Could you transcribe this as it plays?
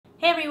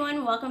Hey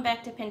everyone, welcome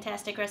back to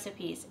Pintastic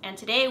Recipes, and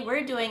today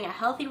we're doing a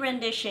healthy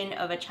rendition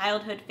of a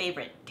childhood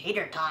favorite,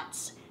 Tater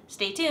Tots.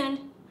 Stay tuned!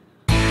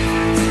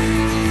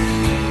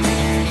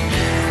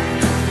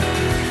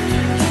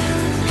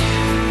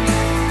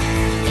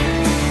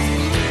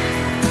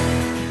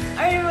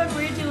 Alright everyone,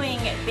 we're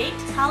doing baked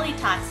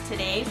Cauli-Tots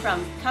today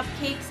from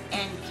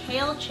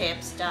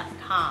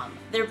cupcakesandkalechips.com.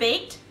 They're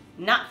baked,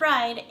 not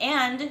fried,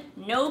 and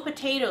no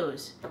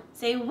potatoes.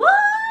 Say what?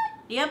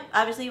 Yep,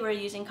 obviously we're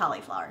using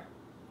cauliflower.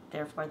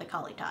 Therefore the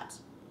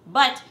Cauli-Tots.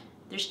 But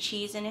there's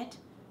cheese in it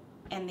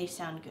and they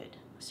sound good.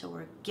 So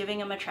we're giving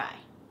them a try.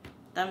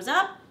 Thumbs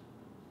up.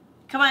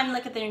 Come on,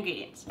 look at the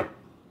ingredients.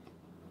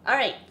 All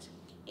right,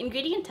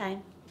 ingredient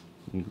time.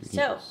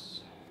 So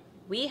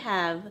we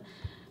have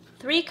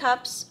 3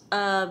 cups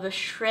of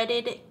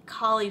shredded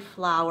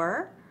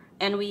cauliflower,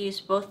 and we use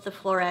both the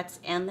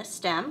florets and the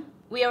stem.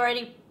 We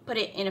already put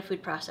it in a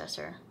food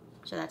processor,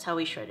 so that's how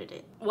we shredded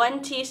it.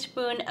 1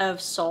 teaspoon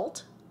of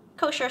salt,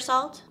 kosher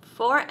salt.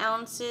 4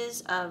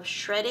 ounces of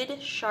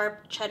shredded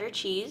sharp cheddar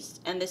cheese,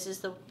 and this is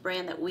the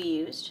brand that we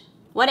used.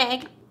 1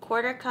 egg,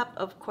 1/4 cup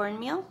of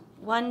cornmeal,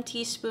 1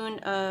 teaspoon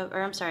of,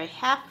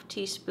 half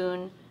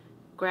teaspoon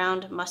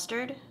ground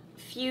mustard, a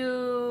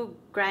few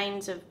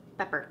grinds of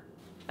pepper.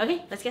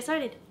 Okay, let's get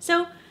started.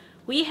 So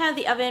we have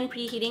the oven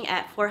preheating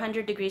at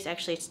 400 degrees.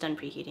 Actually, it's done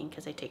preheating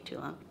because I take too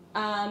long.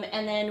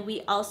 And then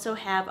we also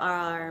have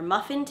our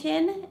muffin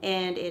tin,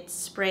 and it's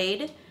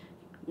sprayed,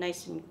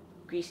 nice and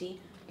greasy.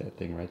 That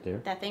thing right there.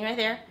 That thing right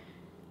there.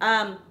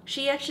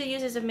 She actually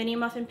uses a mini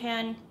muffin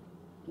pan.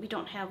 We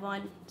don't have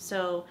one,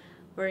 so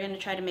we're gonna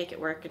try to make it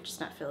work and just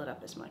not fill it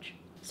up as much.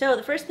 So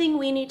the first thing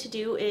we need to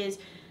do is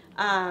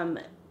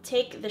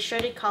take the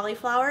shredded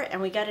cauliflower,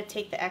 and we gotta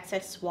take the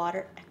excess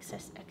water,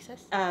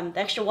 the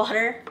extra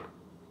water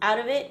out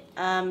of it.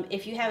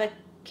 If you have a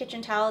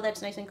kitchen towel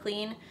that's nice and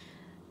clean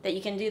that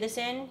you can do this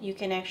in, you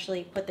can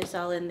actually put this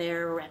all in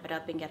there, wrap it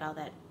up, and get all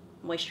that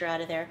moisture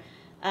out of there.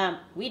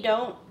 We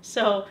don't,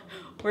 so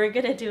we're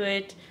gonna do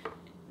an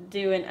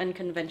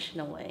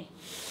unconventional way.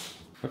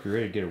 Hope you're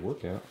ready to get a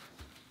workout.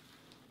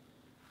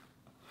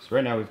 So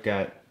right now we've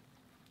got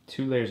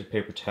 2 layers of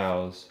paper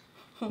towels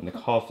and the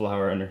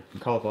cauliflower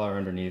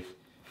underneath,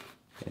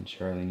 and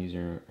Charlene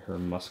using her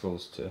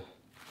muscles to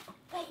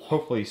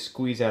hopefully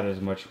squeeze out as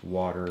much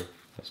water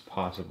as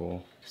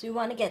possible. So we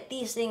want to get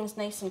these things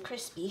nice and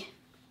crispy.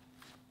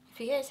 If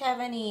you guys have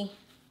any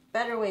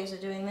better ways of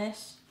doing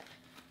this,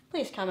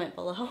 please comment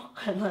below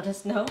and let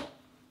us know.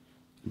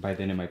 By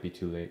then it might be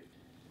too late.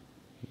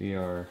 We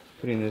are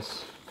putting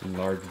this in a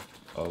large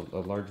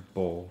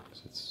bowl,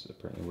 because it's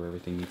apparently where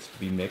everything needs to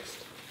be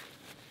mixed.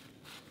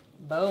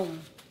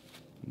 Boom.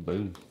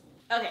 Boom.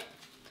 Okay,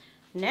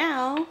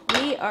 now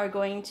we are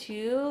going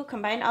to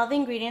combine all the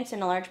ingredients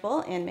in a large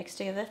bowl and mix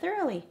together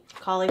thoroughly.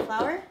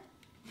 Cauliflower,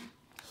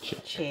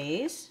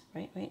 cheese,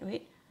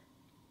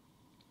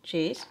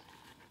 cheese,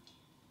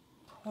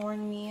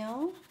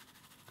 cornmeal.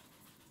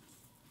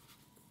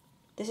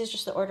 This is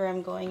just the order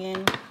I'm going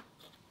in.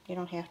 You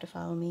don't have to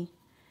follow me.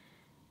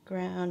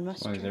 Ground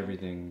mustard. As long as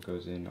everything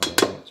goes in all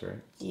at once,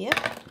 right? Yep.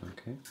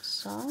 Okay.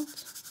 Salt.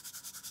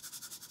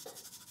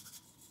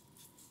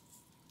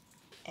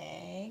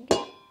 Egg.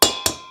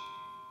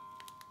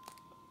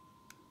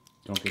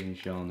 Don't get any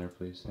shell in there,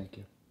 please. Thank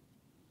you.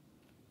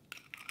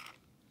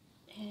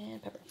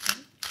 And pepper.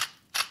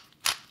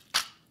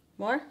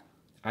 More?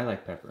 I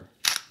like pepper.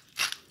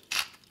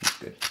 That's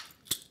good.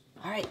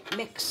 All right,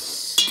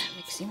 mix.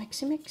 Mixy,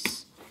 mixy,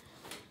 mix.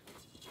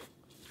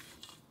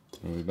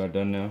 Are we about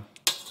done now?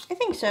 I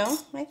think so.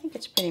 I think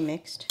it's pretty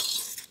mixed.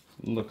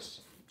 Looks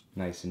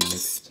nice and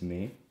mixed to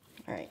me.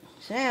 All right,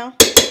 so now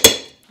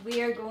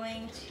we are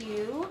going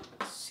to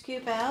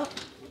scoop out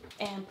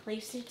and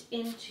place it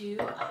into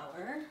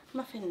our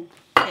muffin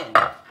tin.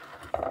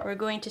 We're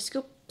going to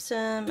scoop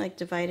some,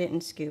 divide it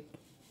and scoop.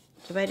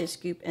 Divide it,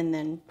 scoop, and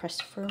then press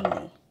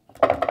firmly.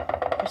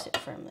 Press it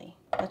firmly.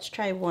 Let's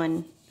try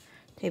 1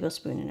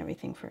 tablespoon and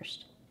everything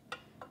first,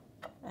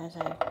 as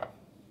I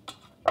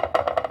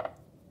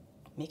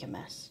make a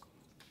mess.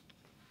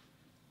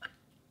 A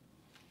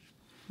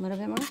little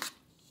bit more?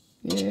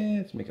 Yeah,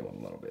 let's make it a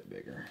little bit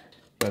bigger.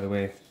 By the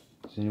way,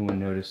 does anyone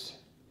notice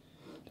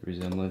the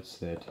resemblance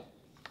that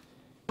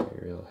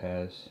Ariel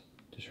has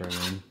to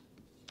Charlene?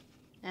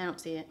 I don't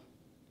see it.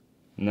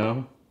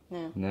 No?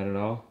 No. Not at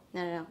all?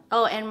 Not at all.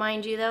 Oh, and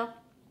mind you though,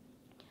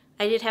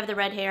 I did have the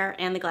red hair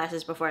and the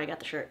glasses before I got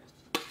the shirt.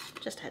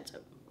 Just a heads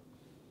up.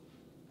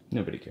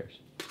 Nobody cares.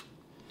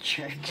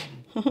 Jerk.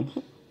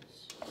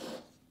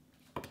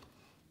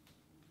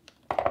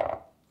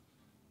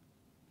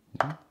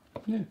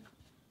 Yeah.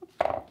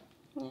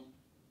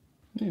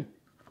 Yeah.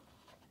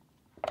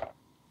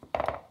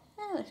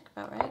 That looks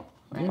about right.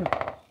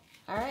 Yeah.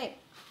 All right.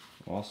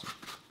 Awesome.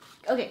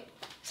 Okay,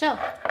 so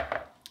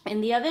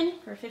in the oven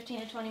for 15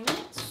 to 20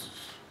 minutes.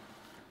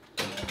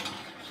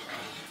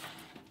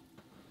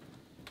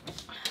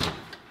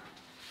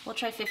 We'll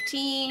try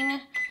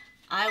 15.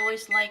 I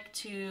always like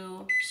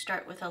to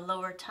start with a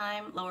lower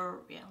time,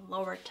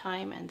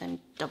 and then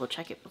double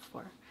check it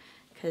before,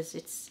 because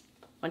it's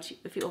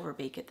If you over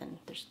bake it, then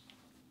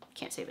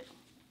can't save it.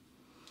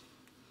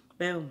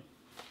 Boom.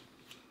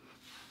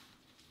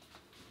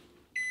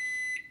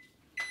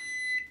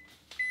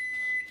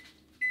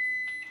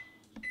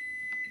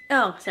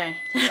 Oh, sorry.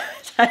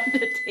 Time to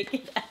take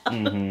it out.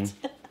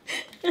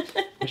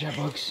 Watch out,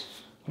 bugs.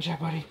 Watch out,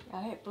 buddy.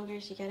 All right,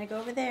 boogers, you gotta go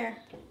over there.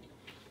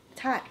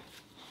 It's hot.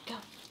 Go.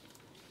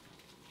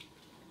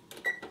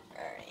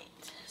 All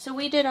right. So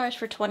we did ours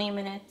for 20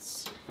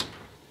 minutes.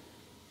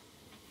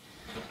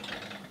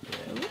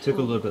 Yeah, it took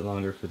a little bit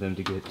longer for them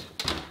to get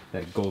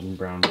that golden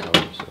brown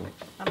color, so.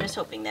 I'm just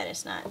hoping that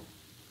it's not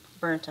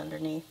burnt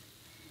underneath.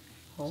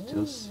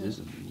 Still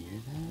sizzling, you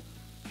hear that?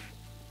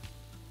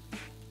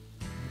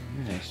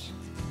 Nice.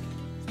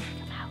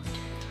 Come out.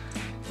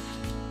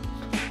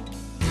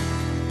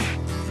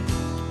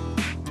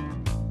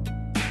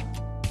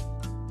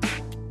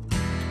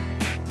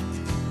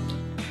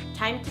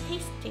 Time to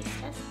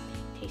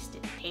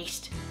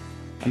taste.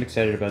 I'm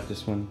excited about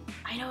this one.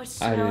 I know it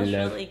smells I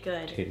love really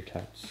good. Tater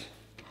Tots.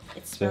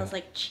 It smells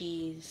like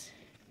cheese.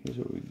 Here's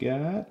what we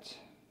got.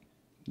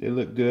 They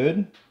look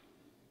good.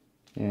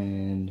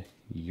 And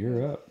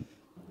you're up.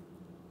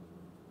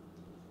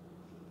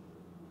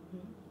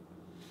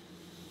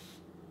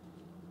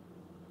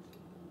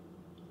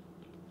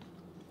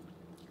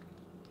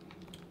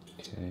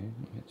 Okay,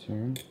 my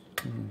turn.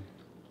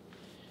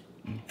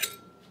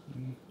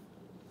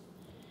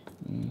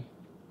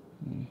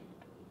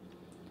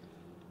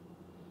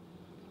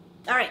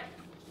 All right.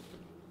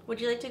 Would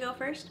you like to go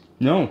first?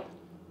 No.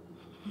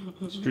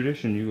 It's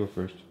tradition. You go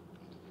first.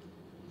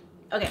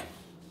 Okay.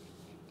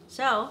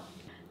 So,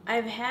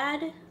 I've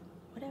had,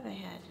 what have I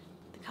had?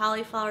 The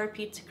cauliflower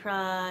pizza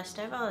crust.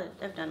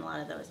 I've done a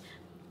lot of those.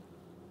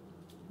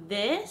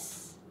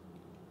 This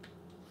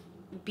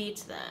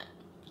beats that.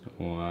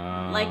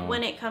 Wow. Like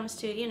when it comes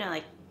to, you know,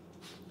 like,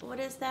 what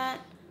is that?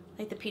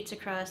 Like the pizza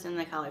crust and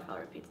the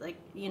cauliflower pizza. Like,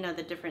 you know,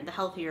 the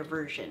healthier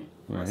version,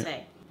 I'll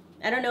say.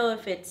 I don't know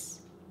if it's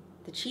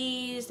the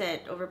cheese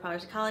that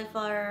overpowers the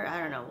cauliflower. I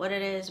don't know what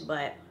it is,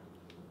 but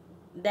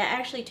that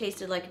actually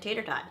tasted like a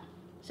tater tot.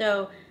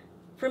 So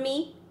for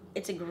me,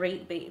 it's a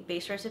great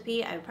base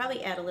recipe. I would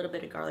probably add a little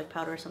bit of garlic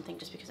powder or something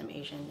just because I'm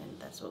Asian and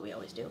that's what we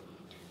always do.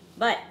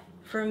 But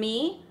for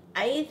me,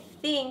 I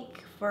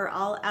think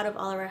out of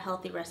all of our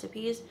healthy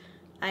recipes,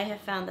 I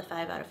have found the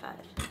 5 out of 5.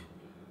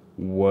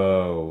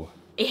 Whoa.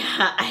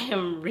 Yeah, I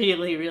am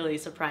really, really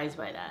surprised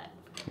by that.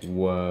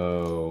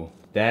 Whoa.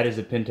 That is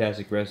a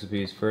Pintastic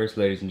Recipes first,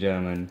 ladies and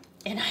gentlemen.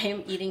 And I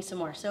am eating some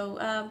more. So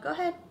go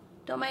ahead.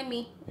 Don't mind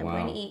me. I'm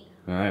going to eat.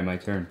 All right, my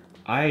turn.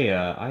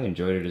 I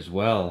enjoyed it as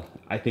well.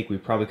 I think we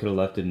probably could have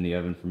left it in the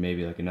oven for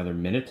maybe like another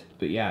minute.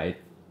 But yeah, it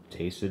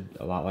tasted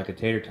a lot like a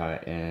tater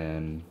tot.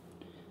 And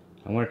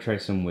I want to try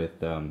some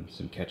with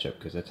some ketchup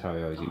because that's how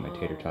I always eat my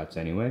tater tots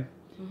anyway.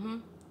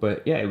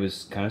 But yeah, it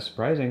was kind of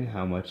surprising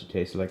how much it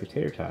tasted like a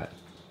tater tot.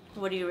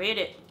 What do you rate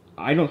it?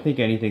 I don't think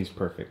anything's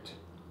perfect.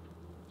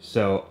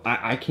 So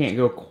I can't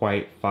go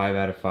quite 5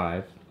 out of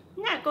 5.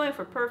 I'm not going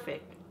for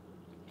perfect.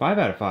 5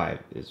 out of 5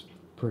 is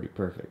pretty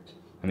perfect.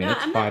 I mean, No,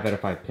 that's 5 out of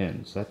 5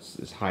 pins. That's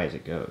as high as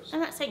it goes. I'm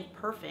not saying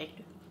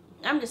perfect.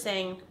 I'm just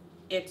saying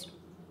it's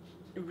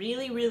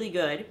really, really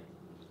good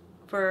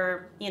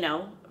for, you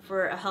know,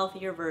 for a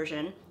healthier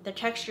version. The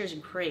texture is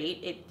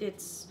great.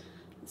 It's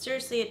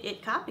seriously,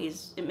 it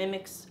copies, it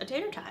mimics a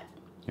tater tot.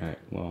 All right,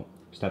 well,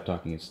 stop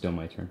talking. It's still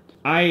my turn.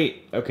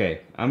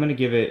 Okay, I'm going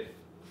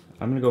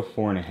to go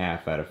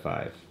 4.5 out of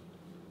 5,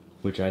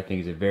 which I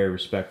think is a very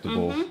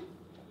respectable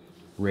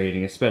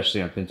rating,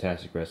 especially on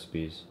Pintastic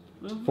Recipes.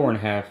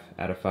 4.5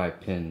 out of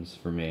 5 pins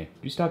for me.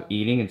 Could you stop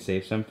eating and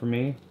save some for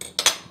me?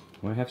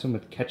 I want to have some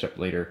with ketchup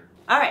later.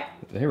 All right.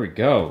 There we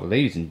go.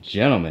 Ladies and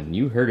gentlemen,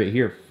 you heard it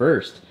here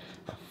first.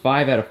 A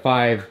 5 out of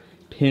 5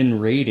 pin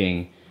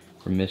rating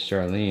from Miss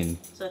Charlene.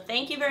 So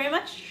thank you very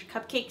much,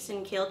 cupcakes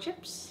and kale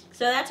chips.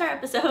 So that's our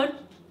episode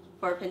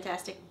for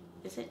Pintastic.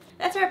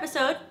 That's our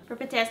episode for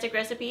Pintastic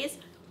Recipes.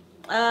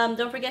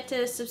 Don't forget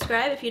to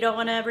subscribe if you don't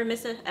want to ever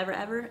miss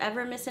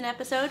an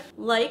episode.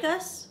 Like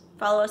us,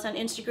 follow us on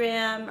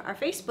Instagram, our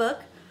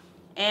Facebook,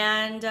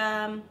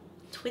 and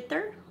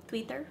Twitter.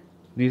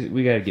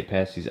 We gotta get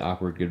past these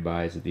awkward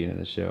goodbyes at the end of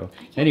the show.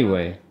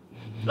 Anyway.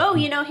 Oh,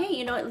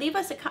 hey, leave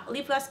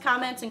us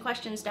comments and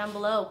questions down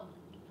below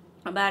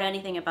about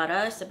anything about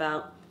us,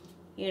 about,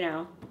 you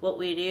know, what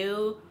we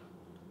do,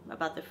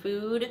 about the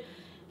food.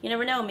 You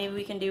never know, maybe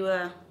we can do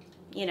a,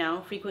 you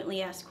know,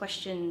 frequently asked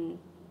question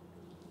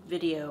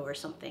video or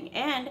something.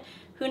 And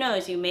who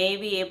knows, you may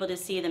be able to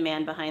see the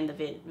man behind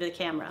the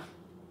camera.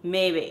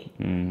 Maybe.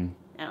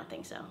 I don't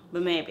think so,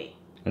 but maybe.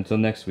 Until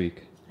next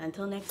week.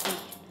 Until next week.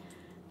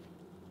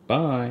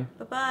 Bye.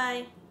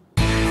 Bye-bye.